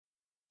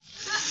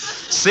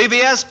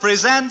CBS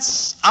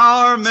presents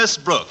Our Miss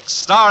Brooks,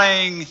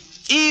 starring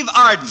Eve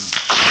Arden.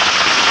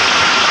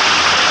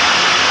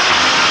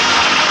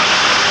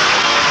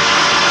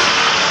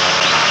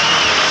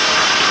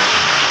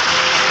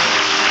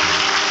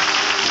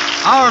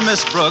 Our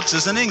Miss Brooks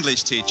is an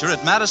English teacher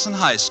at Madison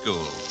High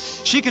School.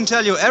 She can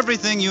tell you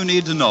everything you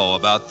need to know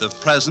about the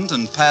present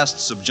and past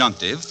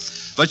subjunctive,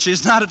 but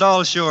she's not at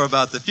all sure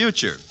about the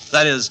future.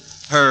 That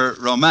is, her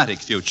romantic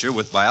future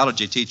with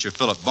biology teacher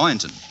Phillip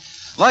Boynton.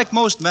 Like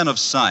most men of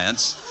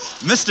science,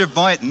 Mr.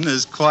 Boynton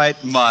is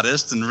quite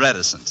modest and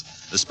reticent,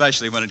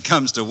 especially when it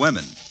comes to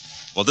women.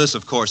 Well, this,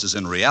 of course, is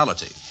in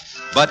reality.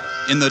 But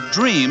in the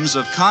dreams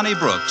of Connie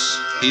Brooks,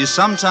 he's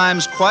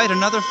sometimes quite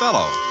another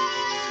fellow.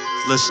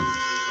 Listen.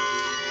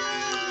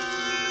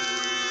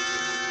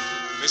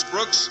 Miss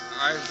Brooks,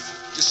 I've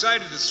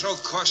decided to throw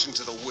caution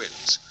to the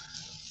winds.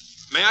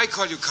 May I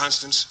call you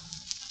Constance?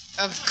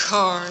 Of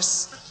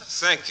course.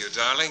 Thank you,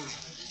 darling.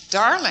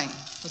 Darling,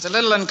 with a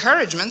little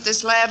encouragement,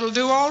 this lad'll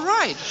do all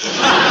right.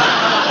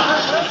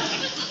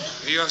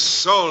 You're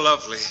so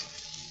lovely,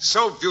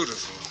 so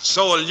beautiful,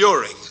 so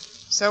alluring.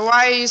 So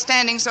why are you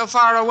standing so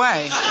far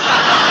away?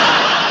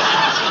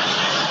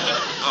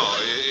 Oh,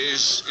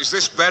 is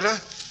this better?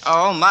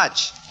 Oh,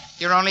 much.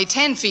 You're only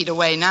 10 feet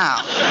away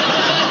now.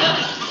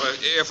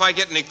 If I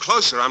get any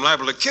closer, I'm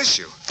liable to kiss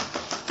you.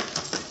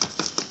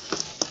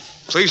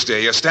 Please, dear,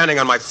 you're standing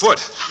on my foot.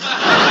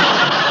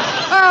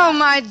 Oh,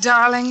 my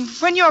darling,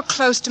 when you're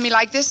close to me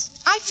like this,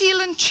 I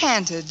feel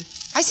enchanted.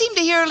 I seem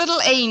to hear a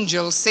little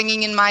angel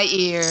singing in my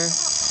ear.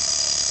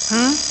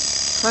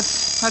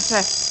 What's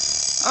that?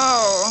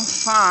 Oh,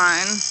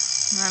 fine.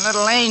 My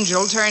little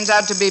angel turns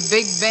out to be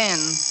Big Ben.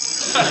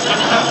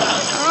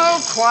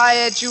 Oh,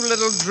 quiet, you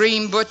little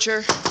dream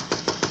butcher.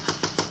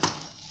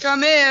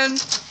 Come in.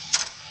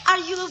 Are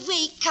you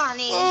awake,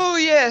 Connie? Oh,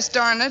 yes,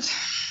 darn it.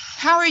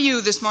 How are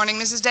you this morning,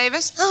 Mrs.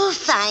 Davis? Oh,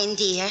 fine,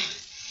 dear.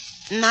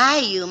 My,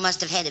 you must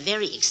have had a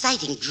very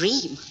exciting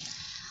dream.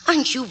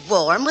 Aren't you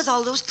warm with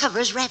all those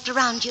covers wrapped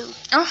around you?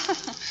 Oh,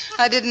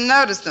 I didn't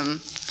notice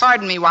them.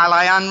 Pardon me while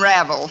I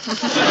unravel.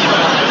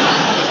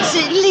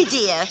 Certainly,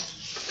 dear.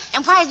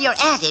 And while you're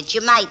at it,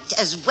 you might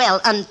as well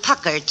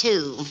unpucker,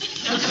 too.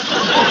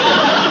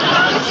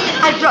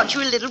 I brought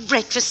you a little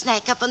breakfast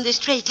snack up on this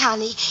tray,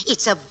 Connie.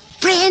 It's a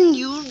brand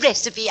new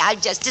recipe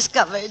I've just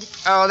discovered.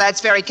 Oh, that's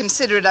very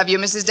considerate of you,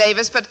 Mrs.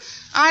 Davis, but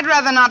I'd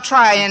rather not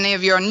try any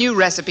of your new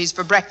recipes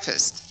for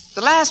breakfast.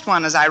 The last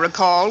one, as I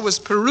recall, was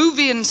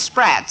Peruvian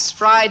sprats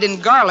fried in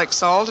garlic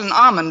salt and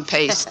almond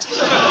paste.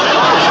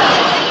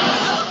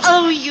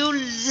 Oh, you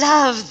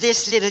love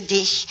this little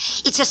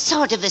dish. It's a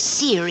sort of a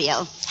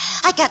cereal.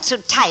 I got so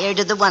tired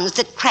of the ones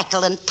that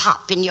crackle and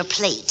pop in your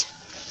plate.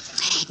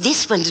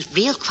 This one's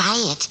real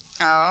quiet.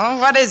 Oh,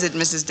 what is it,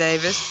 Mrs.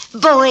 Davis?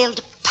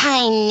 Boiled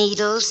pine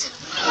needles.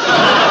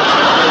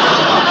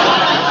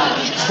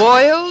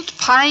 Boiled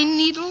pine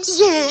needles?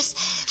 Yes.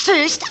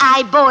 First,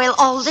 I boil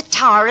all the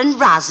tar and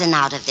rosin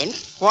out of them.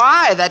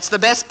 Why? That's the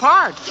best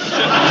part.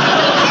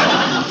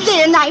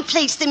 Then I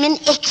place them in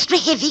extra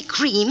heavy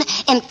cream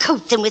and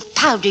coat them with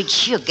powdered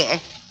sugar.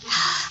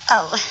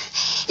 Oh,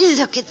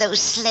 look at those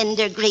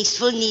slender,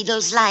 graceful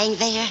needles lying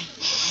there.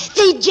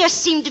 They just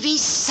seem to be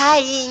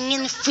sighing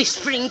and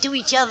whispering to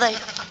each other.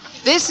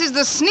 This is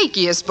the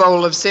sneakiest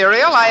bowl of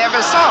cereal I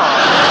ever saw.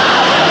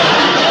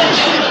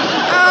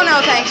 Oh,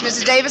 no, thanks,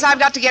 Mrs. Davis. I've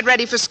got to get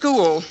ready for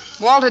school.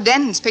 Walter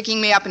Denton's picking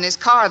me up in his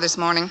car this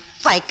morning.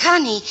 Why,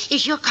 Connie,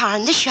 is your car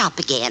in the shop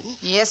again?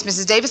 Yes,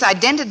 Mrs. Davis. I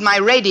dented my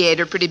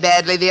radiator pretty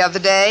badly the other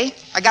day.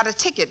 I got a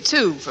ticket,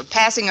 too, for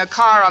passing a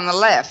car on the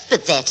left.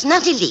 But that's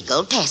not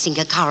illegal, passing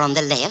a car on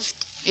the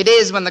left. It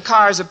is when the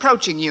car's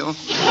approaching you.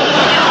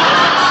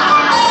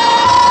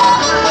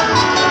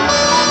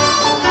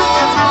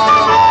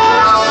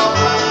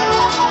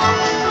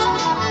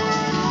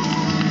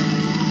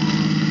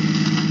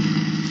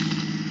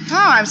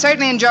 I'm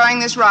certainly enjoying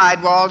this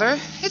ride, Walter.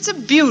 It's a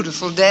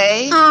beautiful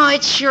day. Oh,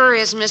 it sure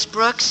is, Miss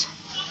Brooks.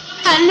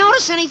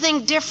 Notice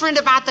anything different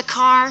about the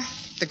car?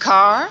 The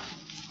car?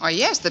 Why,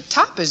 yes, the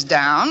top is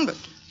down, but...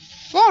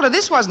 Walter,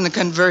 this wasn't a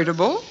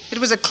convertible. It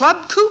was a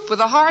club coupe with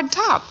a hard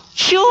top.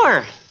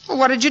 Sure. Well,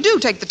 what did you do,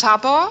 take the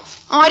top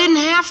off? Oh, I didn't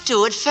have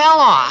to. It fell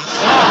off.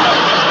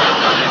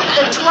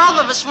 The 12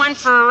 of us went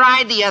for a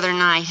ride the other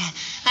night.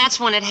 That's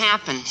when it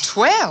happened.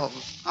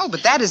 12? Oh,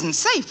 but that isn't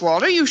safe,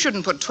 Walter. You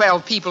shouldn't put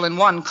 12 people in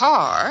one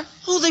car.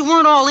 Oh, they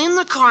weren't all in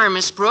the car,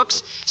 Miss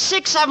Brooks.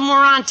 6 of them were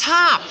on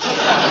top.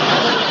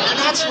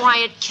 That's why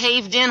it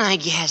caved in, I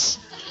guess.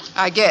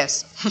 I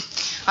guess.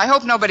 I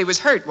hope nobody was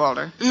hurt,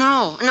 Walter.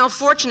 No,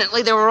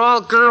 fortunately, there were all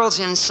girls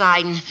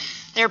inside, and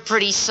they're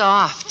pretty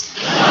soft.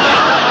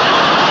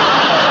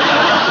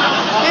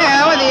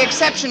 Yeah, with the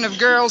exception of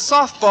girl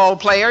softball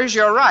players,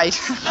 you're right.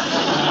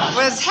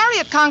 Was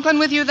Harriet Conklin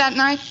with you that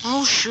night?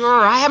 Oh,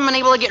 sure. I haven't been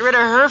able to get rid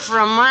of her for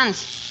a month.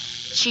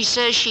 She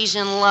says she's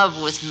in love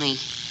with me.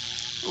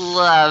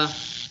 Love.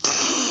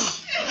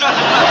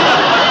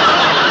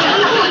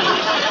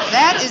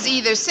 That is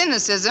either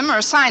cynicism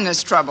or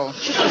sinus trouble.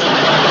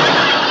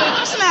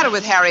 What's the matter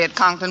with Harriet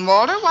Conklin,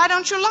 Walter? Why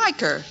don't you like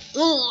her?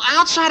 Well,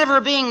 outside of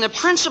her being the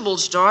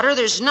principal's daughter,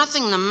 there's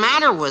nothing the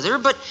matter with her,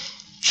 but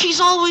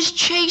she's always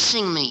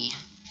chasing me.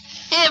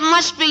 It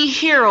must be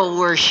hero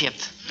worship.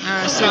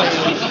 Silly.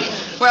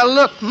 Well,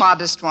 look,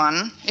 modest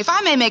one, if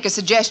I may make a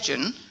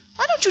suggestion,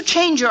 why don't you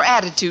change your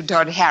attitude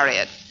toward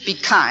Harriet? Be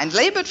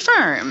kindly but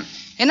firm.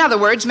 In other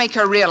words, make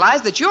her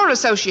realize that your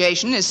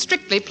association is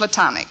strictly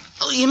platonic.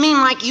 Oh, you mean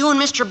like you and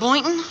Mr.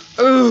 Boynton?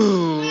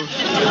 Ooh.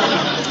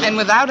 And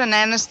without an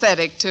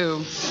anesthetic,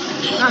 too.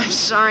 I'm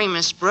sorry,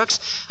 Miss Brooks.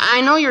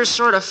 I know you're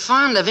sort of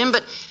fond of him,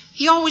 but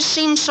he always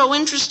seems so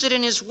interested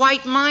in his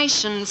white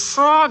mice and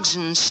frogs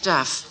and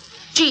stuff.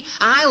 Gee,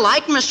 I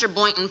like Mr.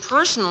 Boynton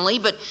personally,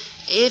 but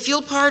if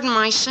you'll pardon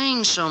my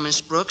saying so, Miss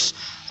Brooks,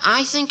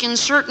 I think in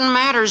certain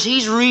matters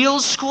he's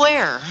real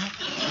square.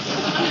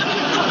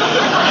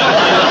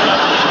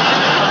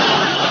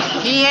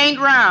 He ain't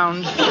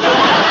round.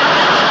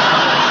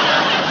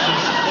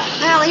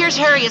 Well, here's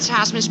Harriet's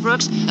house, Miss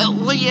Brooks.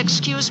 Will you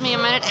excuse me a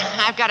minute?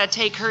 I've got to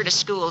take her to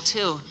school,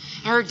 too.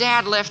 Her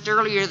dad left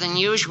earlier than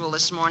usual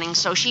this morning,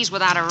 so she's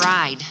without a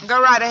ride.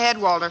 Go right ahead,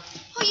 Walter.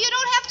 Oh, you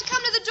don't have to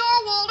come to the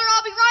door, Walter.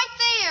 I'll be right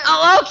there.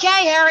 Oh,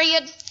 okay,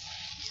 Harriet.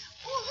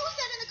 Oh, who's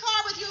that in the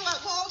car with you,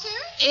 Walter?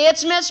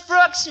 It's Miss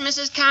Brooks,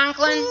 Mrs.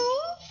 Conklin. Who?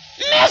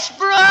 Miss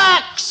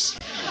Brooks!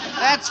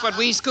 That's what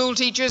we school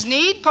teachers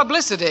need,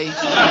 publicity. Will you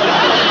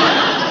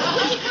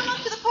come up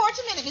to the porch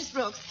a minute, Miss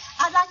Brooks?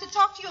 I'd like to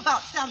talk to you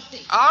about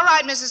something. All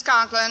right, Mrs.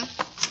 Conklin.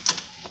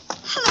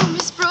 Hello,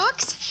 Miss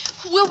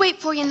Brooks. We'll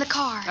wait for you in the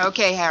car.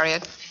 Okay,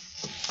 Harriet.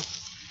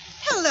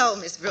 Hello,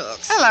 Miss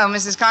Brooks. Hello,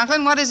 Mrs.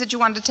 Conklin. What is it you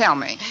want to tell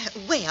me?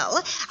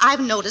 Well, I've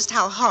noticed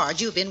how hard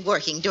you've been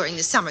working during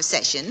the summer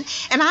session,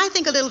 and I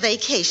think a little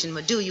vacation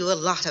would do you a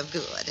lot of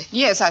good.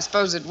 Yes, I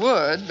suppose it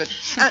would, but...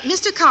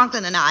 Mr.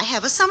 Conklin and I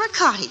have a summer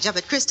cottage up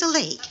at Crystal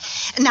Lake.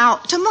 Now,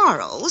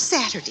 tomorrow,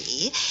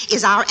 Saturday,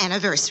 is our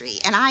anniversary,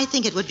 and I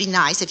think it would be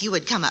nice if you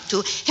would come up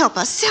to help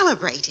us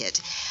celebrate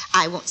it.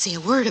 I won't say a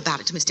word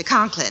about it to Mr.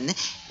 Conklin.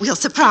 We'll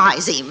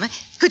surprise him.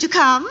 Could you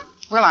come?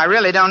 Well, I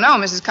really don't know,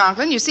 Mrs.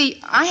 Conklin. You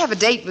see, I have a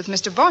date with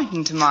Mr.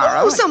 Boynton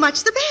tomorrow. Oh, so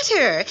much the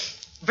better.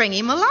 Bring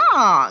him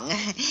along.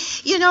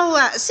 You know,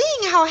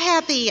 seeing how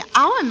happy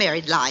our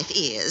married life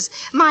is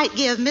might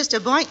give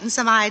Mr. Boynton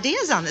some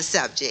ideas on the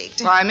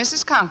subject. Why,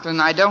 Mrs. Conklin,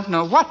 I don't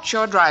know what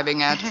you're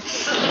driving at.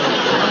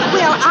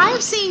 Well,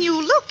 I've seen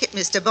you look at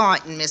Mr.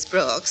 Boynton, Miss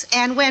Brooks,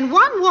 and when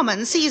one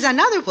woman sees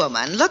another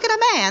woman look at a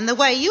man the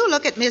way you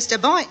look at Mr.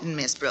 Boynton,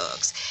 Miss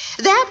Brooks,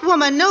 that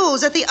woman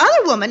knows that the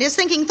other woman is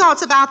thinking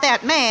thoughts about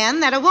that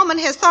man that a woman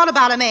has thought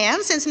about a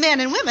man since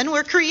men and women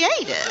were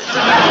created.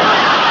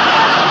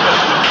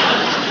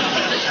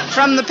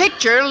 From the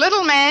picture,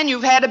 little man,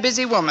 you've had a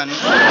busy woman. Look,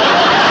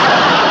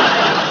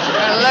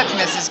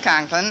 Mrs.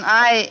 Conklin,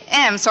 I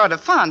am sort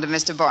of fond of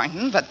Mr.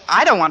 Boynton, but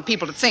I don't want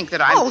people to think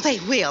that I'm... Oh, they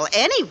will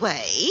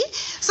anyway.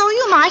 So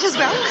you might as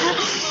well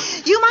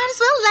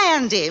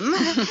land him.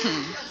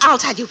 I'll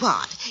tell you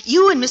what.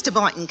 You and Mr.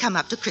 Boynton come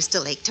up to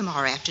Crystal Lake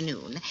tomorrow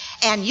afternoon,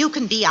 and you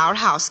can be our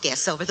house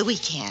guests over the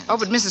weekend. Oh,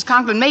 but Mrs.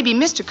 Conklin, maybe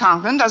Mr.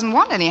 Conklin doesn't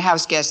want any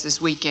house guests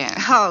this weekend.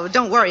 Oh,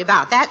 don't worry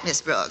about that,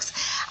 Miss Brooks.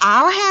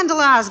 I'll handle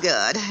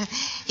Osgood.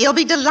 He'll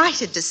be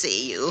delighted to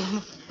see you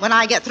when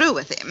I get through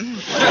with him.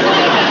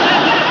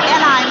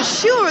 And I'm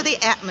sure the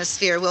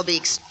atmosphere will be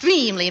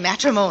extremely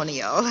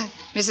matrimonial.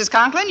 Mrs.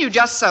 Conklin, you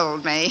just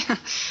sold me.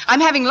 I'm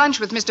having lunch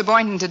with Mr.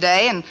 Boynton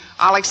today, and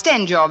I'll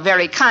extend your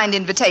very kind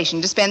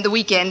invitation to spend the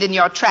weekend in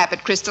your trap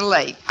at Crystal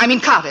Lake.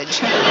 Cottage.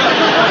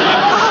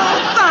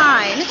 Oh,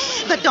 fine.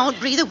 But don't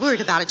breathe a word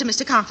about it to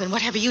Mr. Conklin,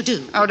 whatever you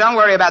do. Oh, don't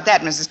worry about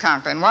that, Mrs.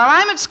 Conklin. While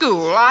I'm at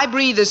school, I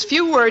breathe as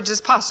few words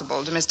as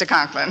possible to Mr.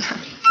 Conklin.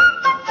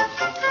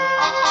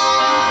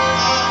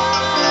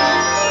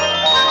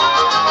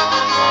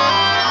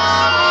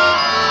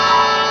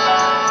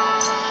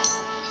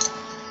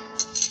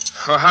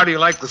 Well, how do you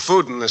like the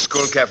food in the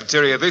school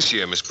cafeteria this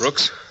year, Miss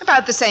Brooks?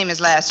 About the same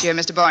as last year,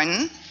 Mr.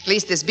 Boynton. At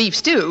least this beef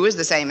stew is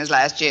the same as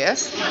last year.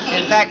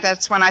 In fact,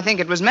 that's when I think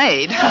it was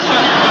made.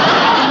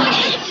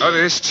 Oh,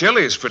 this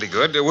chili is pretty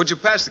good. Would you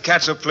pass the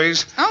catsup,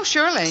 please? Oh,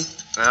 surely.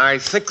 I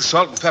think the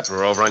salt and pepper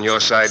are over on your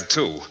side,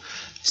 too.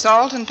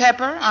 Salt and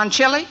pepper on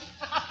chili?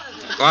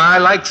 Well, I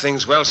like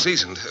things well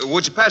seasoned.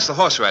 Would you pass the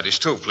horseradish,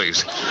 too,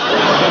 please?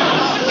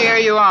 Here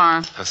you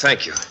are. Oh,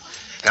 thank you.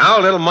 Now,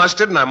 a little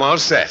mustard, and I'm all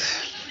set.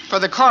 For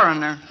the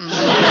coroner.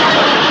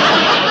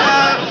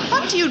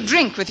 What do you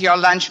drink with your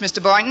lunch, Mr.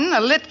 Boynton?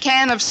 A lit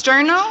can of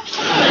Sterno?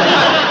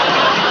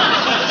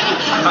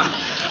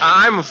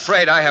 I'm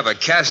afraid I have a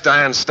cast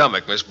iron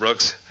stomach, Miss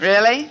Brooks.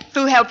 Really?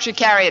 Who helped you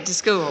carry it to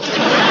school?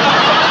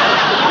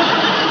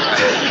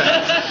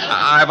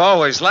 I've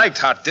always liked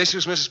hot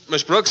dishes, Miss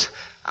Brooks.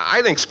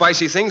 I think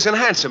spicy things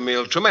enhance a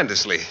meal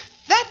tremendously.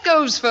 That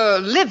goes for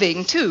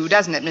living, too,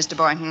 doesn't it, Mr.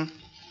 Boynton?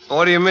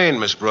 What do you mean,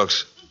 Miss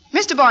Brooks?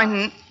 Mr.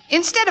 Boynton,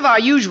 instead of our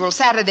usual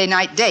Saturday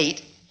night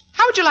date,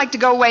 how would you like to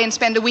go away and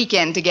spend a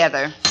weekend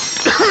together?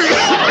 Oh,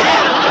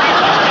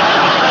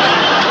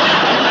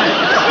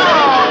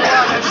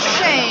 what a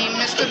shame,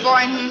 Mr. Mr.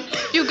 Boynton.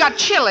 You've got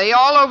chili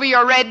all over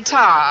your red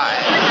tie.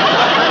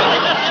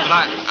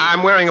 But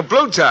I'm wearing a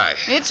blue tie.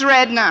 It's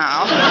red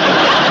now.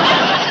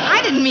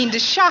 I didn't mean to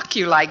shock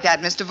you like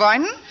that, Mr.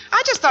 Boynton.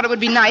 I just thought it would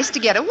be nice to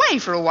get away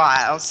for a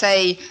while.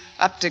 Say,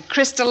 up to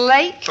Crystal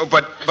Lake. Oh,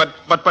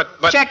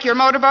 but... Check your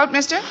motorboat,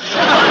 mister. Look,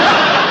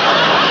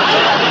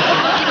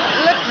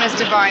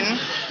 Mr. Boynton.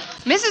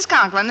 Mrs.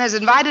 Conklin has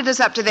invited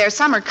us up to their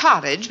summer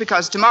cottage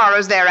because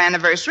tomorrow's their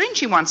anniversary and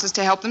she wants us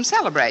to help them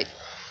celebrate.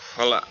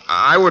 Well,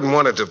 I wouldn't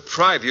want to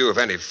deprive you of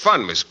any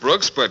fun, Miss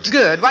Brooks, but...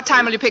 Good. What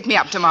time will you pick me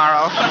up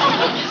tomorrow?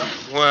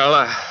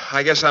 Well,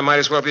 I guess I might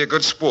as well be a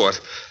good sport.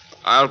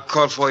 I'll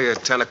call for you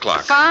at 10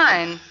 o'clock.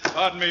 Fine.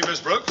 Pardon me, Miss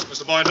Brooks.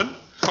 Mr. Boynton.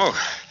 Oh,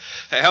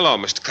 hey, hello,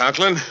 Mr.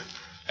 Conklin.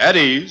 At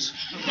ease.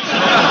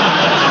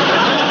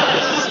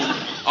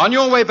 On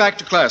your way back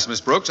to class,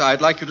 Miss Brooks,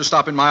 I'd like you to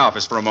stop in my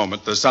office for a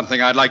moment. There's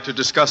something I'd like to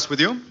discuss with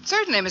you.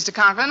 Certainly, Mr.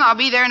 Conklin. I'll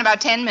be there in about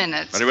 10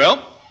 minutes. Very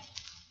well.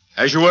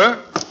 As you were.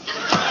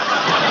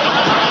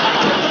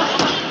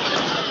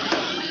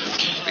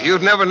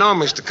 You'd never know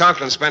Mr.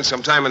 Conklin spent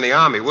some time in the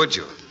Army, would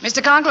you?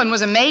 Mr. Conklin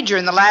was a major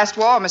in the last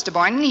war, Mr.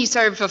 Boynton. He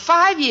served for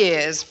 5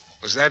 years.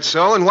 Was that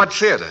so? In what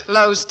theater?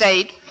 Low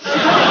State.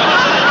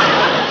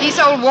 He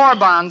sold war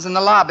bonds in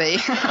the lobby.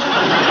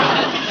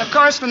 Of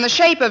course, from the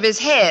shape of his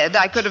head,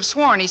 I could have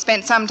sworn he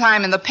spent some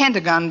time in the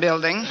Pentagon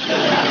building.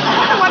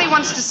 I wonder what he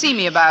wants to see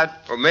me about.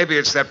 Or maybe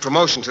it's that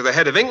promotion to the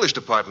head of English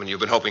department you've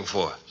been hoping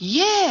for.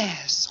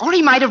 Yes. Or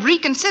he might have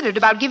reconsidered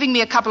about giving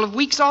me a couple of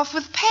weeks off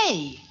with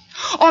pay.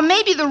 Or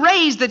maybe the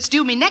raise that's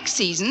due me next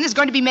season is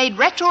going to be made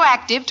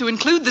retroactive to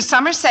include the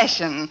summer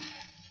session.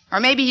 Or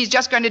maybe he's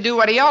just going to do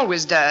what he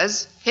always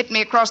does, hit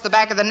me across the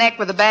back of the neck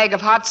with a bag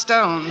of hot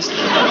stones.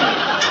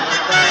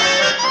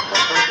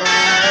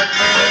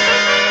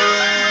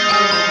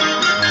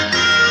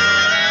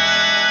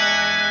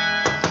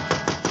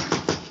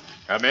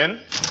 Come in.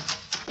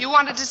 You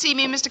wanted to see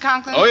me, Mr.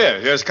 Conklin? Oh,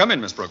 yes. Come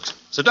in, Miss Brooks.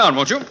 Sit down,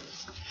 won't you?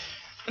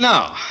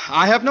 Now,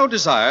 I have no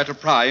desire to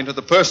pry into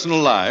the personal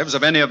lives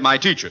of any of my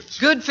teachers.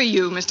 Good for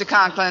you, Mr.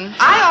 Conklin.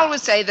 I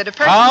always say that a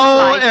person's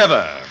life...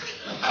 However,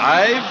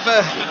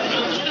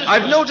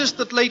 I've noticed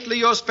that lately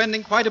you're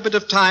spending quite a bit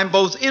of time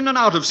both in and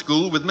out of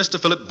school with Mr.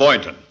 Phillip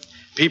Boynton.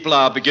 People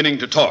are beginning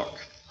to talk.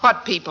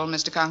 What people,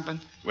 Mr.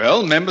 Conklin?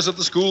 Well, members of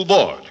the school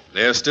board.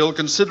 They're still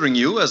considering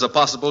you as a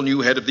possible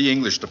new head of the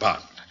English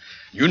department.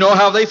 You know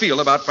how they feel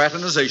about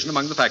fraternization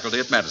among the faculty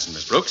at Madison,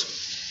 Miss Brooks.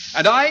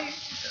 And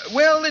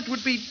well, it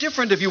would be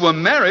different if you were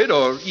married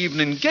or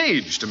even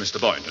engaged to Mr.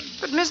 Boynton.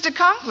 But, Mr.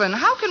 Conklin,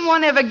 how can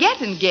one ever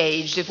get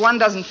engaged if one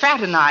doesn't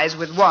fraternize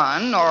with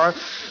one, or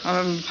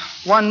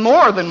one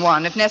more than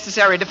one, if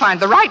necessary, to find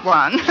the right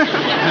one?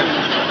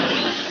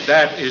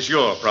 That is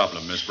your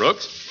problem, Miss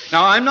Brooks.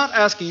 Now, I'm not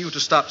asking you to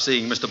stop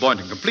seeing Mr.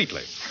 Boynton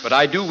completely, but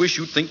I do wish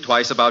you'd think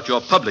twice about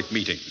your public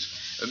meetings.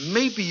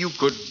 Maybe you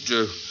could...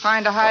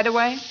 Find a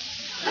hideaway?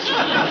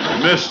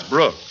 Miss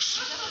Brooks,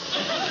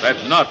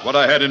 that's not what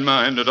I had in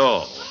mind at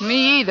all.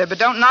 Me either, but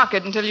don't knock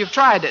it until you've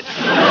tried it. That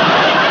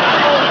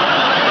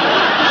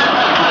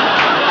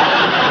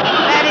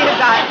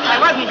is, I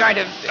wasn't going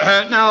to...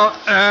 Now,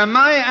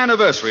 my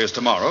anniversary is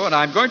tomorrow, and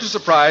I'm going to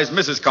surprise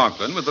Mrs.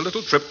 Conklin with a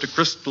little trip to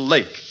Crystal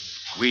Lake.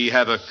 We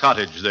have a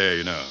cottage there,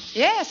 you know.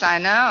 Yes, I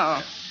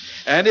know.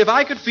 And if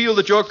I could feel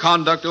that your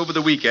conduct over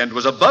the weekend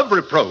was above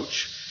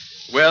reproach,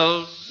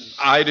 well,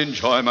 I'd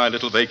enjoy my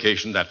little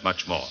vacation that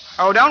much more.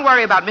 Oh, don't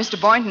worry about Mr.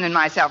 Boynton and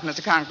myself,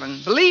 Mr. Conklin.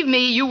 Believe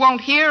me, you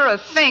won't hear a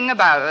thing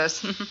about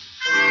us. You,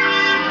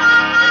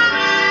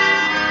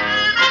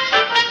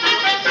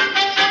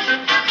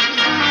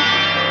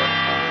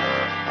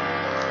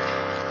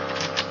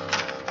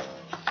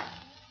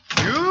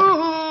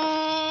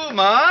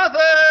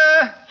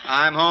 Martha,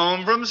 I'm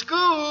home from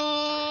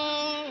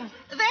school.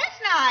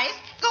 That's nice.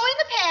 Go in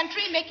the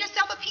pantry and make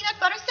yourself a peanut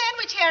butter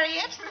sandwich,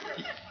 Harriet.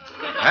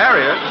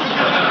 Harriet?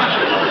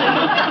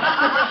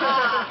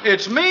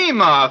 It's me,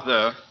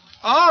 Martha.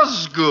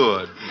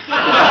 Osgood. I'll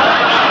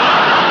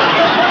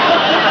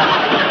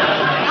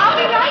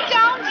be right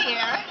down,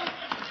 dear.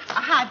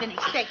 I've been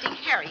expecting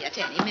Harriet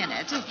any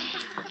minute.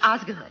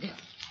 Osgood,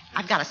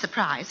 I've got a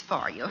surprise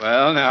for you.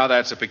 Well, now,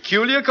 that's a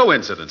peculiar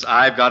coincidence.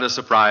 I've got a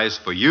surprise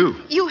for you.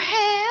 You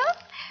have?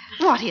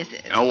 What is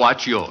it? Now,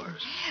 what's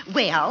yours?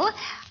 Well,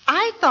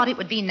 I thought it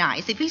would be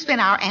nice if we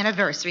spent our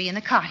anniversary in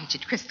the cottage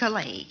at Crystal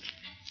Lake.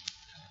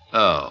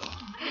 Oh.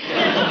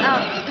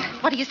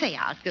 What do you say,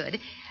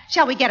 Osgood?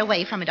 Shall we get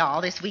away from it all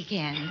this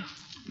weekend?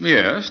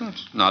 Yes,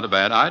 that's not a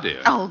bad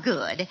idea. Oh,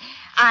 good.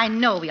 I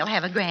know we'll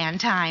have a grand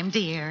time,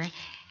 dear.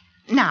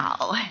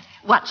 Now,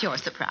 what's your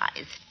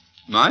surprise?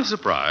 My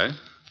surprise?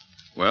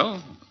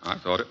 Well, I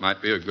thought it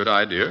might be a good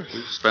idea if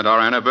we spent our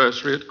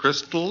anniversary at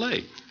Crystal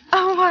Lake.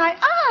 Oh, why,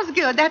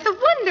 Osgood, that's a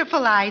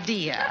wonderful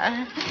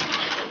idea.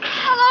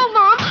 Hello,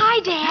 Mom. Hi,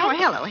 Dad. Oh,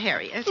 hello,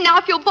 Harriet. Now,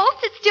 if you'll both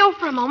sit still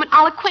for a moment,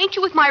 I'll acquaint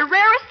you with my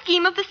rarest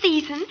scheme of the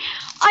season.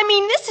 I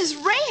mean, this is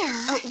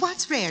rare.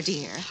 What's rare,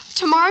 dear?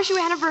 Tomorrow's your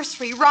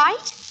anniversary,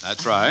 right?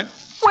 That's right.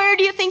 Where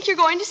do you think you're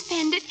going to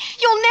spend it?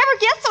 You'll never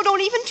guess, so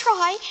don't even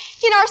try.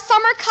 In our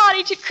summer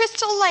cottage at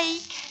Crystal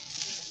Lake.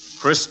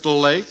 Crystal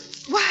Lake?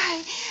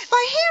 Why,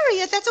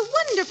 Harriet, that's a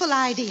wonderful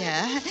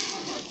idea.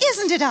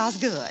 Isn't it,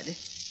 Osgood?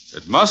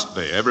 It must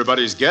be.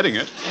 Everybody's getting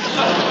it.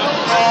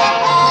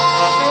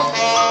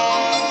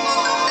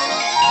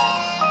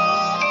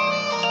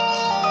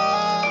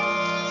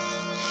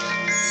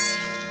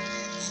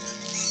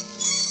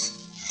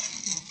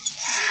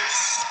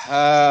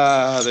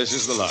 This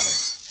is the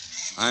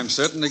life. I'm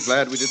certainly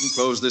glad we didn't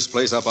close this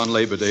place up on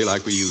Labor Day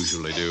like we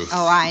usually do.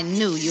 Oh, I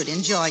knew you'd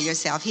enjoy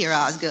yourself here,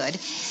 Osgood.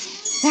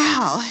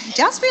 Now,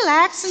 just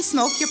relax and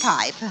smoke your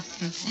pipe.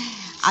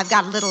 I've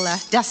got a little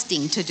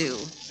dusting to do.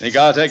 Think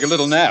I'll take a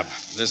little nap.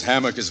 This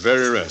hammock is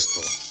very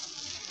restful.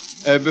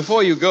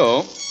 Before you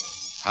go,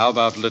 how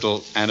about a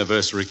little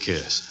anniversary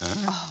kiss,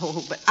 huh?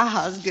 Oh, but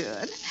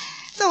Osgood,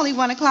 it's only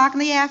 1 o'clock in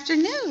the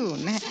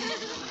afternoon.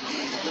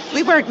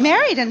 We weren't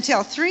married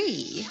until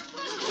 3.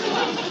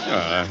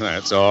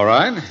 That's all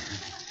right.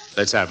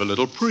 Let's have a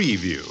little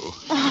preview.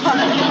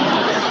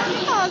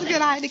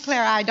 Osgood, I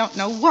declare I don't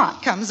know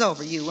what comes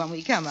over you when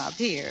we come up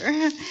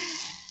here.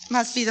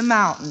 Must be the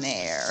mountain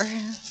air.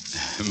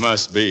 It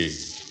must be.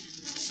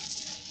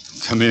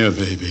 Come here,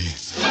 baby.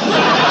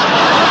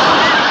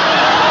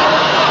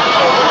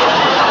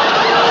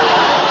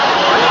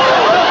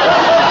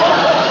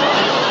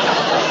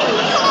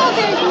 Hello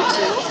there, you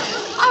two.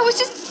 I was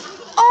just...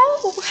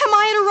 Oh, am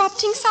I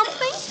interrupting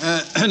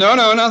something?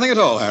 No, nothing at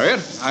all, Harriet.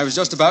 I was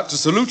just about to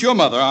salute your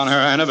mother on her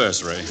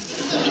anniversary.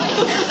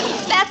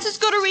 That's as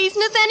good a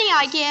reason as any,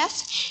 I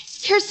guess.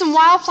 Here's some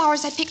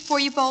wildflowers I picked for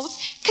you both.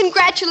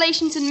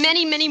 Congratulations and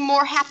many, many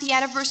more happy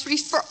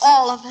anniversaries for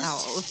all of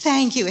us. Oh,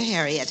 thank you,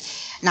 Harriet.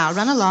 Now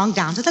run along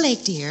down to the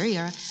lake, dear.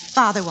 Your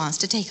father wants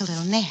to take a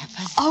little nap.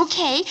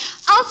 Okay.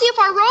 I'll see if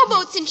our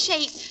rowboat's in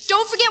shape.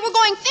 Don't forget we're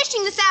going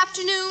fishing this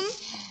afternoon.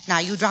 Now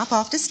you drop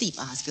off to sleep,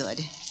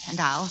 Osgood. And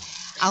I'll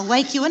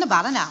wake you in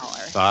about an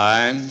hour.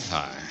 Fine.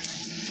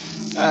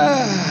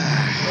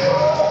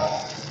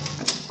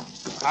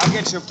 I'll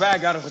get your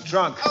bag out of the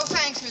trunk. Oh,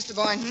 thanks, Mr.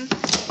 Boynton.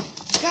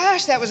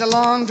 Gosh, that was a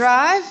long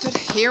drive, but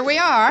here we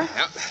are.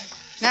 Yep.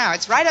 Now,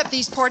 it's right up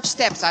these porch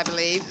steps, I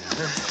believe.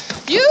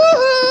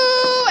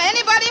 Yoo-hoo!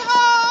 Anybody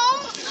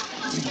home?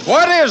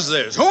 What is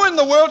this? Who in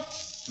the world?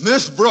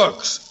 Miss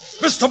Brooks.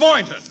 Mr.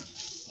 Boynton.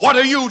 What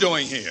are you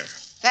doing here?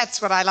 That's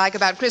what I like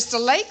about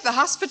Crystal Lake, the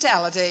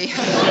hospitality.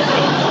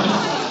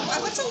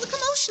 What's all the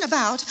commotion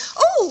about?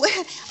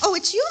 Oh,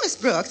 it's you, Miss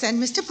Brooks,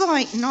 and Mr.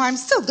 Boynton. Oh, I'm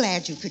so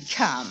glad you could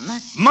come.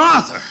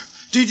 Martha,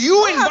 did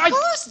you invite... Of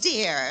course,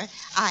 dear.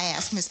 I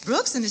asked Miss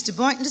Brooks and Mr.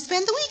 Boynton to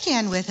spend the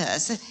weekend with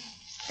us.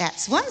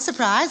 That's one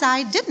surprise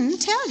I didn't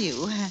tell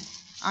you.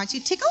 Aren't you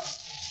tickled?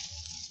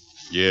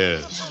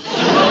 Yes.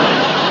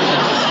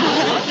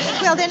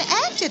 Well, then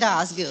act it,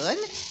 Osgood.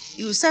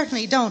 You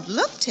certainly don't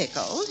look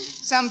tickled.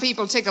 Some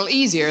people tickle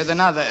easier than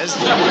others.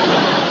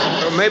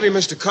 Well, maybe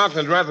Mr.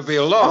 Conklin would rather be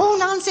alone. Oh,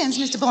 nonsense,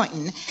 Mr.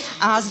 Boynton.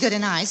 Osgood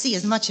and I see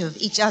as much of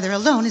each other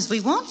alone as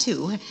we want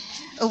to.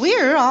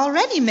 We're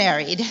already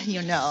married,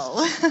 you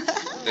know.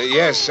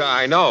 Yes,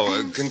 I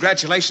know.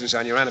 Congratulations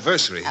on your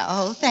anniversary.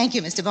 Oh, thank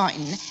you, Mr.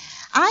 Boynton.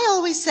 I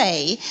always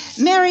say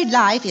married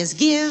life is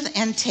give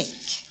and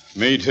take.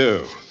 Me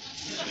too.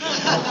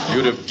 If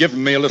you'd have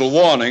given me a little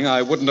warning,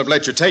 I wouldn't have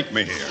let you take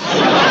me here.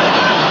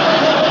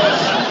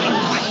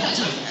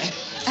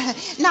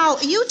 Now,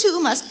 you two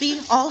must be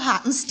all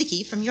hot and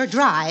sticky from your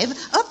drive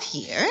up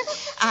here.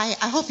 I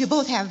hope you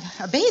both have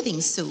a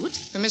bathing suit.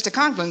 For Mr.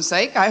 Conklin's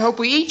sake, I hope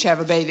we each have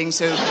a bathing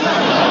suit.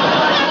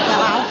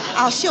 Well,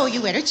 I'll show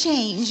you where to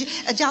change.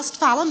 Just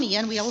follow me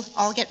and we'll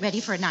all get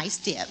ready for a nice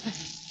dip.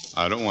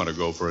 I don't want to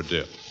go for a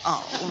dip.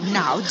 Oh,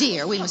 now,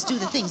 dear, we must do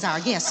the things our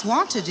guests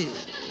want to do.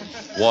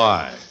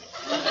 Why?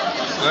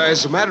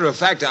 As a matter of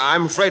fact,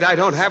 I'm afraid I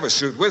don't have a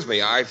suit with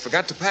me. I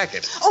forgot to pack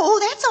it. Oh,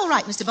 that's all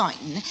right, Mr.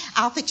 Boynton.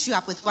 I'll fix you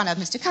up with one of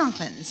Mr.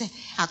 Conklins.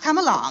 Now, come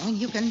along.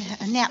 You can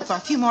nap for a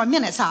few more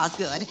minutes,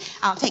 Osgood.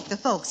 I'll take the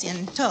folks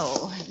in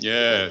tow.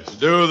 Yes,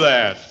 do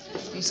that.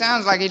 He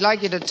sounds like he'd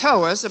like you to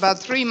tow us about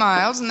 3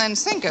 miles and then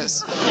sink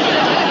us.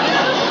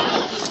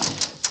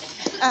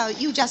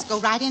 You just go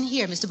right in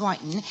here, Mr.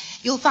 Boynton.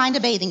 You'll find a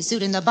bathing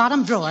suit in the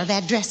bottom drawer of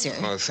that dresser.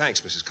 Oh, thanks,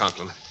 Mrs.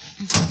 Conklin.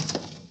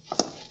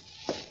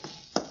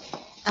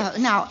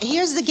 Now,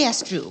 here's the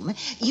guest room.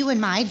 You and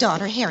my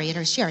daughter, Harriet,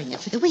 are sharing it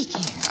for the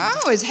weekend.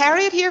 Oh, is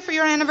Harriet here for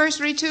your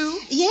anniversary, too?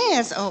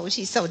 Yes. Oh,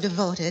 she's so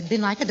devoted.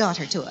 Been like a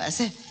daughter to us.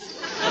 Well,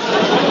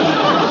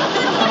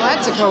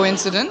 that's a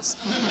coincidence.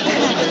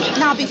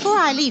 Now, before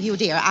I leave you,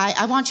 dear,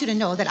 I want you to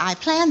know that I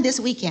planned this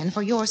weekend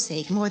for your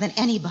sake more than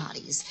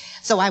anybody's.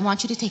 So I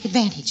want you to take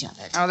advantage of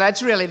it. Oh,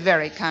 that's really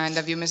very kind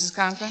of you, Mrs.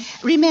 Conklin.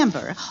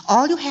 Remember,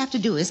 all you have to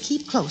do is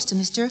keep close to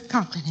Mr.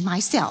 Conklin and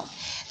myself.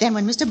 Then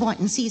when Mr.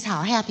 Boynton sees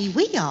how happy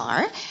we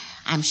are,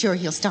 I'm sure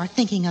he'll start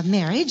thinking of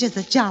marriage as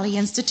the jolly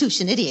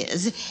institution it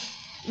is.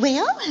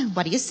 Well,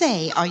 what do you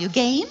say? Are you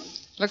game?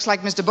 Looks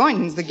like Mr.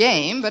 Boynton's the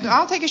game, but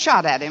I'll take a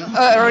shot at him.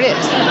 Or it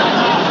is.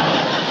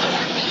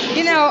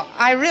 You know,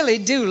 I really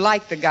do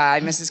like the guy,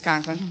 Mrs.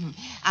 Conklin.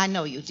 I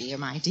know you, dear,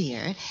 my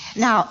dear.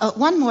 Now,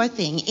 one more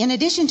thing. In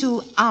addition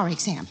to our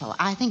example,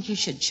 I think you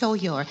should show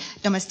your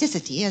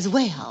domesticity as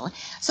well.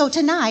 So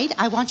tonight,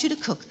 I want you to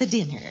cook the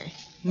dinner.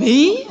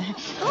 Me?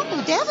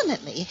 Oh,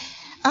 definitely.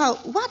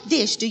 What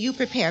dish do you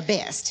prepare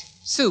best?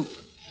 Soup.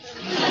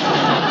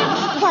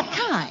 What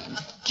kind?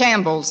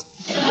 Campbell's.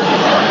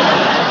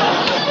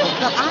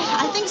 Well,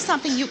 I think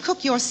something you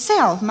cook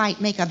yourself might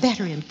make a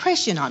better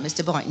impression on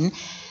Mr. Boynton.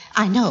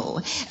 I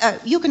know.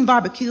 You can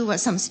barbecue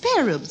some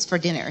spare ribs for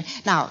dinner.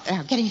 Now,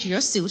 get into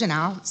your suit and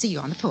I'll see you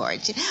on the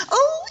porch.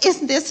 Oh,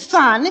 isn't this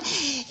fun?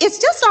 It's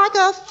just like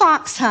a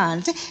fox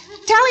hunt.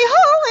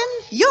 Tally-ho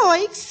and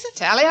yoicks.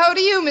 Tally-ho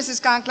to you,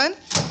 Mrs. Conklin.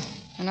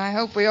 And I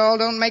hope we all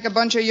don't make a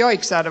bunch of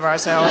yoiks out of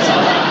ourselves.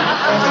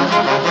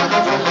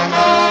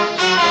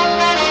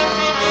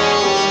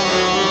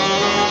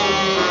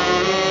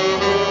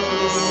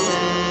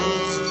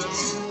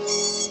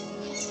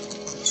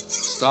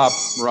 Stop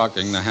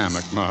rocking the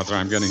hammock, Martha.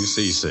 I'm getting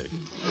seasick.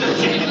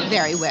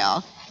 Very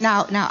well.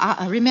 Now,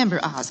 remember,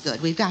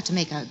 Osgood, we've got to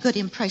make a good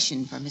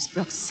impression for Miss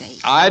Brooks'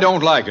 sake. I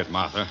don't like it,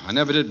 Martha. I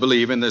never did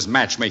believe in this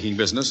matchmaking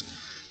business.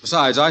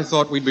 Besides, I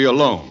thought we'd be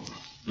alone,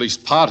 at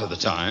least part of the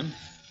time.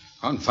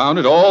 Confound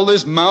it, all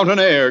this mountain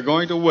air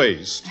going to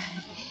waste.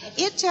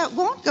 It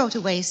won't go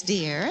to waste,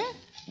 dear.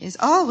 As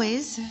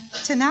always,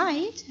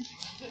 tonight.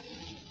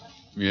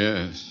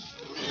 Yes.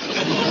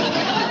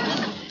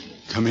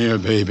 Come here,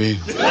 baby.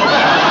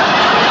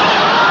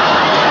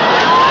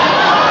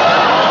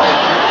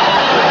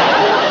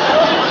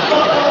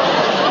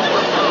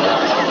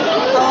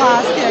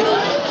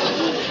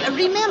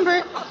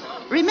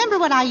 Remember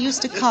what I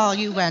used to call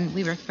you when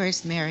we were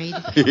first married?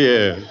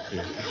 Yeah.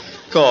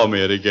 Call me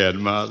it again,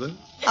 Martha.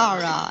 All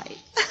right.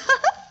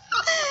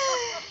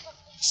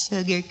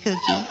 Sugar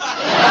cookie.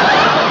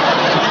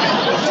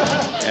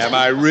 Am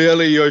I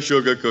really your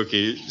sugar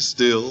cookie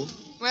still?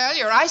 Well,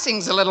 your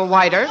icing's a little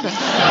whiter, but...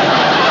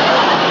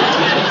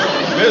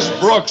 Miss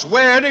Brooks,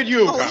 where did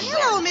you come from?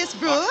 Hello, Miss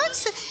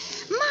Brooks.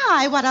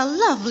 My, what a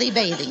lovely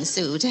bathing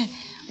suit.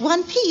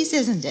 One piece,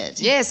 isn't it?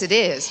 Yes, it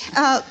is.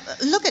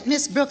 Look at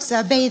Miss Brooks'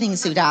 bathing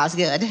suit,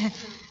 Osgood.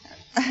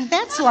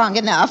 That's long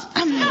enough.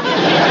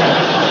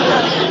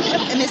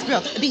 Miss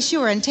Brooks, be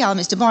sure and tell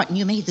Mr. Boynton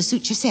you made the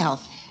suit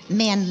yourself.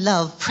 Men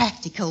love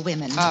practical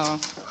women. Oh.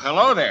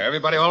 Hello there.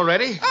 Everybody all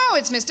ready? Oh,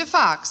 it's Mr.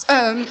 Fox.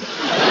 Mr.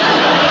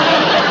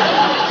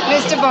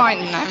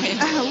 Boynton, I mean.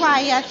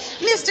 Why,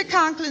 Mr.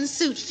 Conklin's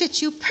suit fits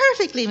you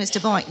perfectly,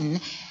 Mr.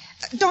 Boynton.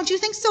 Don't you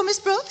think so, Miss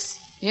Brooks?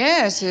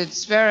 Yes,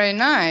 it's very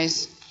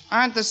nice.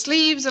 Aren't the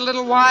sleeves a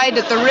little wide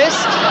at the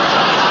wrist?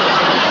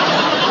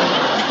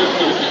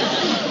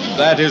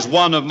 That is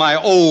one of my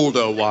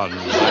older ones.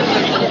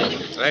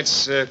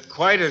 That's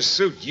quite a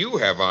suit you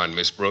have on,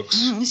 Miss Brooks.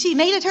 She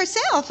made it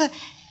herself.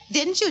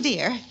 Didn't you,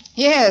 dear?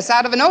 Yes,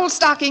 out of an old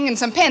stocking and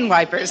some pen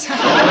wipers.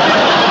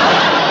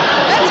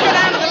 Let's go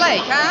down to the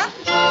lake, huh?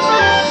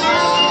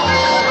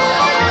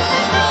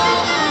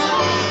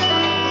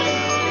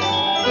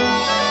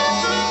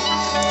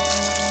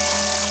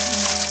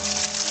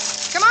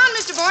 Come on,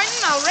 Mr.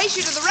 Boynton. I'll race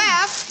you to the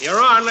raft.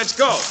 You're on. Let's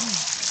go.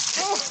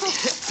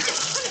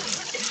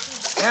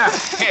 Yeah,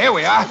 here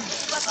we are.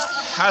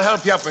 I'll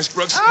help you up, Miss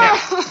Brooks.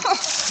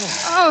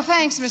 Oh,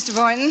 thanks, Mr.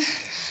 Boynton.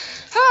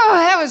 Oh,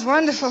 that was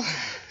wonderful.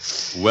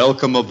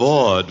 Welcome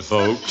aboard,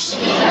 folks.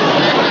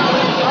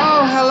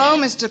 Oh, hello,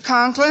 Mr.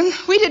 Conklin.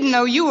 We didn't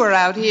know you were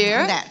out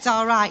here. That's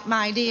all right,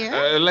 my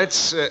dear.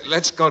 Let's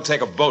go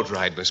take a boat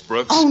ride, Miss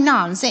Brooks. Oh,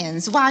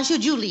 nonsense. Why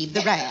should you leave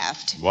the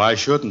raft? Why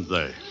shouldn't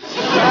they?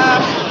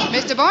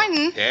 Mr.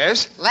 Boynton.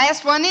 Yes?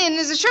 Last one in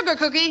is a sugar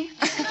cookie.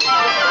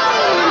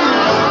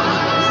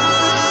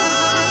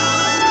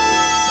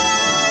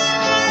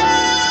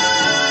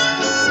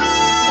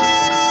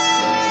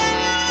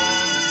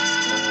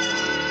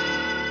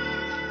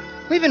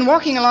 We've been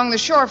walking along the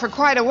shore for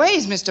quite a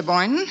ways, Mr.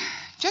 Boynton.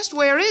 Just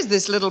where is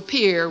this little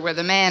pier where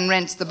the man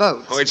rents the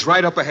boats? Oh, it's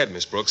right up ahead,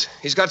 Miss Brooks.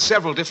 He's got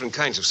several different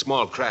kinds of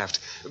small craft.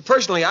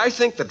 Personally, I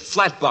think that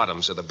flat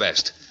bottoms are the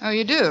best. Oh,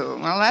 you do?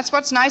 Well, that's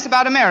what's nice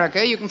about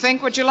America. You can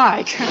think what you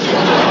like.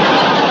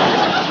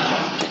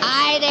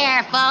 Hi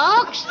there,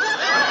 folks.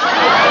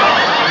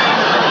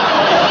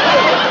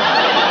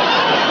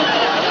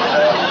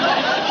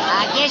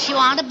 I guess you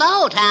want a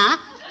boat, huh?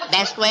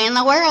 Best way in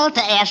the world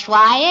to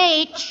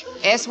SYH.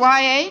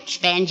 SYH?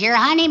 Spend your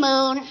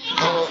honeymoon.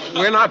 Oh,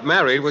 we're not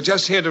married. We're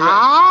just here to...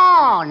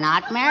 Oh,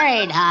 not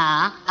married,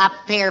 huh? Up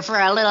here for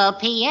a little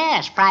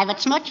P.S., private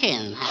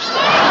smooching. Now,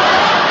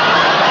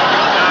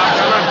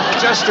 come on,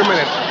 just a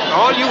minute.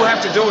 All you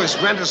have to do is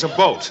rent us a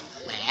boat.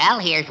 Well,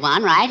 here's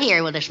one right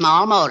here with a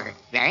small motor.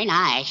 Very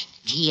nice.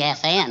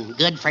 GFN,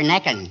 good for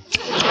necking.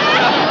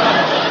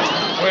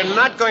 We're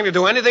not going to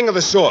do anything of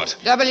the sort.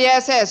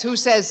 WSS, who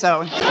says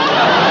so?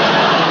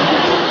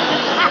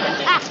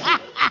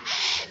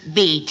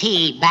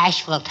 BT,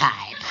 bashful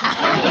type.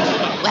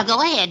 Well,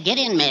 go ahead. Get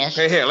in, miss.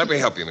 Here, let me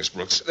help you, Miss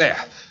Brooks.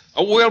 There.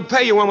 We'll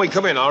pay you when we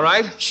come in, all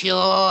right?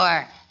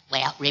 Sure.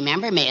 Well,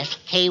 remember, miss,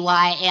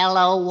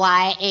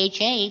 Kyloyhh.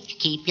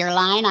 Keep your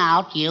line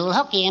out. You'll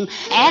hook him.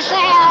 SL.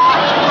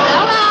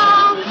 So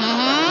long.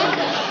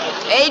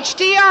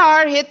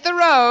 HDR, hit the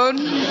road.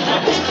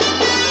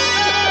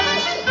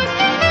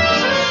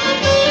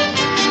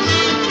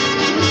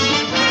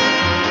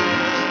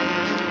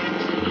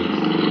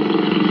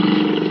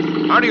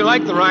 How do you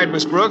like the ride,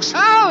 Miss Brooks?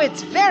 Oh,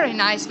 it's very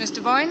nice,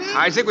 Mr. Boynton.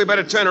 I think we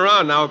better turn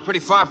around now. We're pretty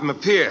far from the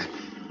pier.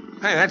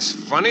 Hey, that's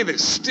funny. The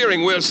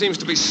steering wheel seems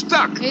to be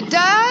stuck. It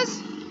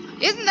does?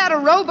 Isn't that a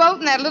rowboat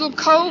in that little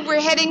cove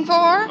we're heading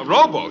for? A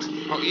rowboat?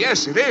 Oh,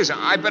 yes, it is.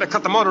 I better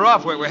cut the motor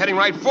off. We're heading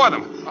right for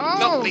them. Oh.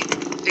 No, the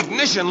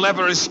ignition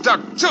lever is stuck,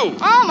 too.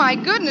 Oh, my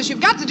goodness. You've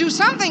got to do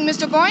something,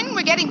 Mr. Boynton.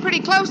 We're getting pretty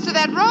close to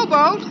that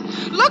rowboat.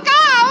 Look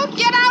out!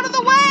 Get out of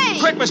the way!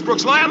 Quick, Miss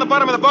Brooks. Lie on the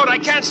bottom of the boat. I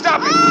can't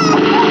stop it.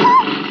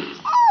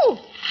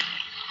 Oh!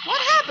 What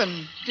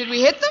happened? Did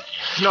we hit them?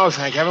 No,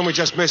 thank heaven. We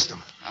just missed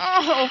them.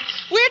 Oh,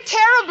 we're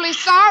terribly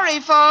sorry,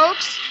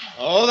 folks.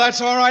 Oh,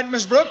 that's all right,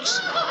 Miss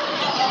Brooks.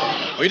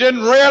 We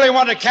didn't really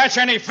want to catch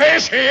any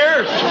fish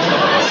here.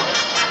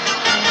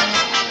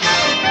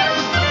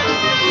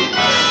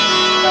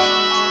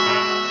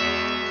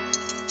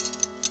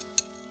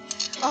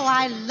 Oh,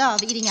 I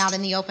love eating out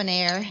in the open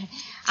air.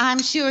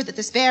 I'm sure that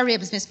the spare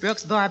ribs Miss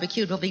Brooks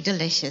barbecued will be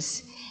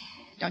delicious.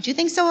 Don't you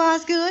think so,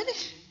 Osgood?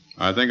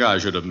 I think I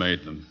should have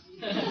made them.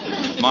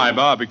 My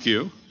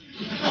barbecue.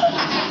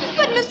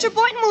 But Mr.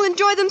 Boynton will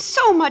enjoy them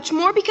so much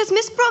more because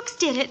Miss Brooks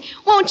did it.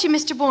 Won't you,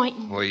 Mr.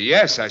 Boynton? Well,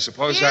 yes, I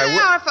suppose Here I they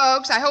would. are,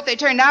 folks. I hope they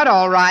turned out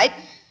all right.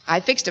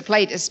 I fixed a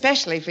plate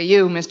especially for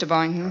you, Mr.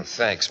 Boynton.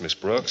 Thanks, Miss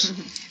Brooks.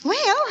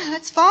 Well,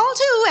 let's fall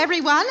to,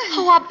 everyone.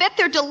 Oh, I'll bet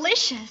they're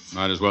delicious.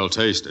 Might as well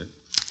taste it.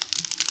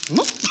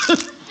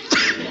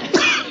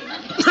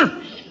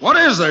 What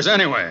is this,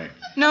 anyway?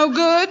 No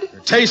good?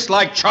 It tastes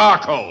like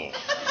charcoal.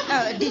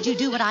 Did you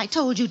do what I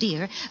told you,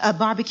 dear?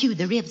 Barbecue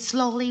the ribs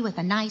slowly with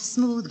a nice,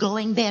 smooth,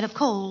 glowing bed of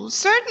coals.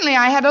 Certainly,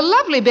 I had a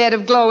lovely bed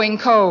of glowing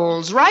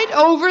coals right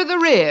over the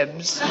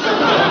ribs.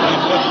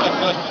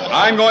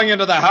 I'm going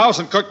into the house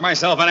and cook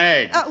myself an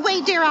egg.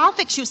 Wait, dear, I'll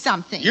fix you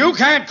something. You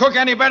can't cook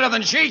any better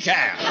than she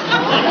can.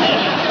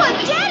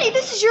 But, Daddy,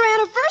 this is your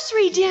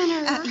anniversary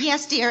dinner.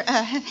 Yes, dear.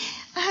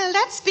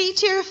 Let's be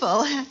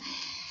cheerful.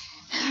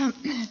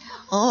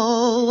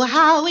 Oh,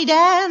 how we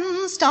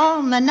danced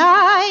on the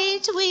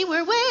night we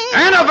were wed.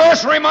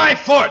 Anniversary my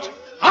foot.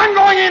 I'm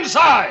going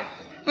inside.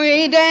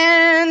 We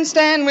danced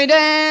and we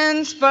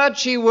danced, but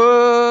she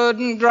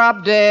wouldn't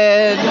drop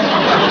dead.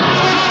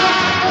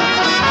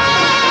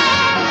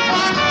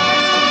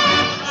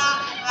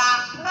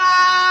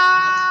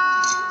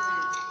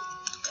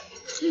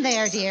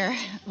 There, dear.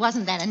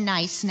 Wasn't that a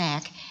nice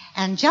snack?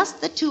 And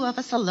just the two of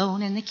us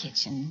alone in the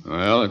kitchen.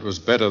 Well, it was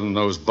better than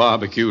those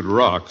barbecued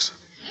rocks.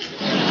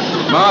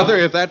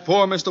 Martha, if that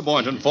poor Mr.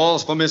 Boynton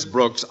falls for Miss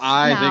Brooks,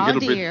 I think it'll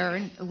be... Now,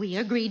 dear, we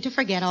agreed to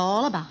forget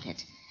all about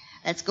it.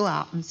 Let's go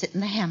out and sit in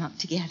the hammock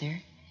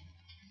together.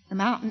 The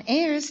mountain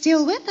air is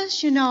still with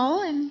us, you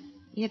know, and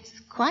it's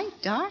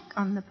quite dark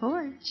on the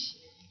porch.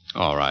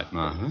 All right,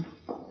 Martha.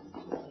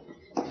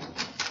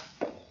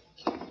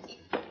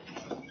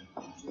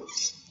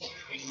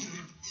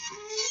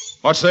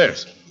 What's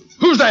this?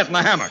 Who's that in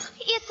the hammock?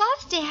 It's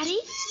us, Daddy.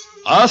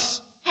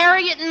 Us?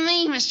 Harriet and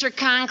me, Mr.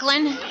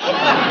 Conklin.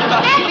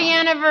 Happy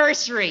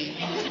anniversary.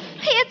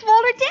 Hey, it's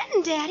Walter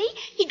Denton, Daddy.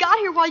 He got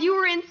here while you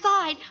were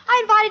inside. I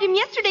invited him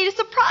yesterday to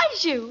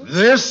surprise you.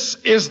 This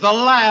is the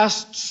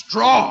last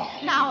straw.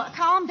 Now,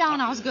 calm down,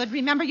 Osgood.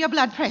 Remember your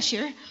blood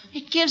pressure.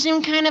 It gives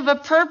him kind of a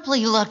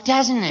purpley look,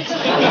 doesn't it?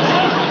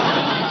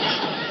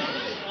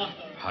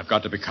 I've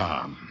got to be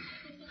calm.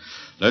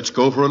 Let's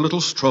go for a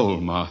little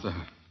stroll, Martha.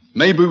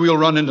 Maybe we'll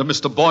run into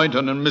Mr.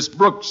 Boynton and Miss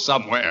Brooks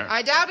somewhere.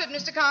 I doubt it,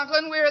 Mr.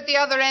 Conklin. We're at the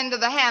other end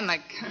of the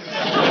hammock.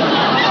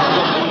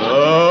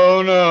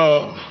 Oh,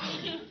 no.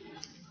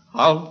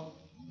 I'll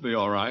be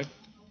all right.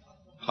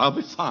 I'll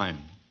be fine.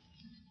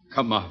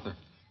 Come, Martha.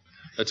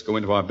 Let's go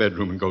into our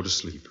bedroom and go to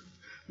sleep.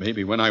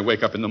 Maybe when I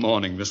wake up in the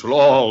morning, this will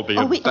all be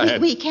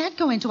we can't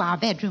go into our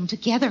bedroom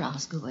together,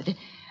 Osgood.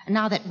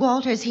 Now that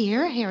Walter's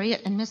here,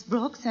 Harriet and Miss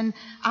Brooks, and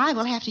I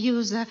will have to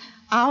use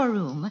our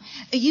room.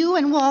 You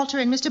and Walter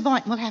and Mr.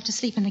 Boynton will have to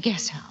sleep in the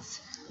guest house.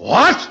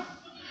 What?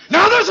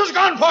 Now this has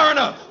gone far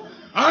enough.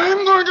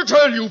 I'm going to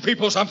tell you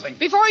people something.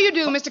 Before you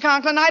do, Mr.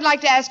 Conklin, I'd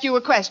like to ask you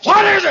a question.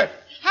 What is it?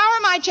 How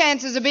are my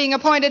chances of being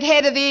appointed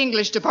head of the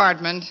English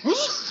department?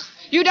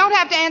 You don't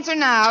have to answer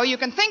now. You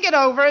can think it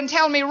over and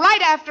tell me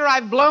right after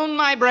I've blown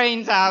my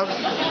brains out.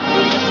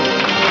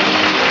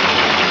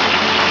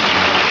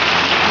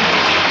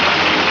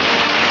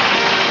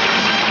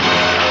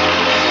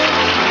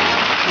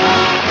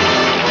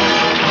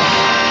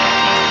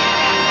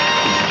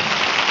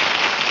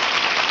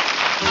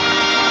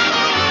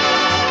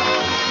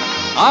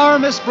 Our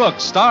Miss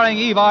Brooks, starring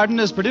Eve Arden,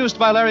 is produced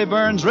by Larry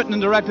Burns, written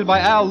and directed by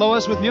Al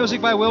Lewis, with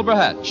music by Wilbur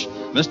Hatch.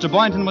 Mr.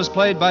 Boynton was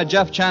played by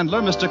Jeff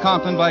Chandler, Mr.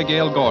 Conklin by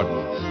Gail Gordon.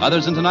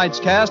 Others in tonight's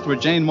cast were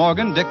Jane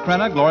Morgan, Dick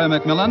Crenna, Gloria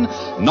McMillan,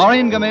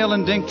 Noreen Gamale,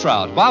 and Dink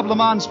Trout. Bob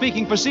Lamont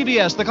speaking for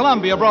CBS, the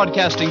Columbia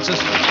Broadcasting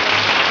System.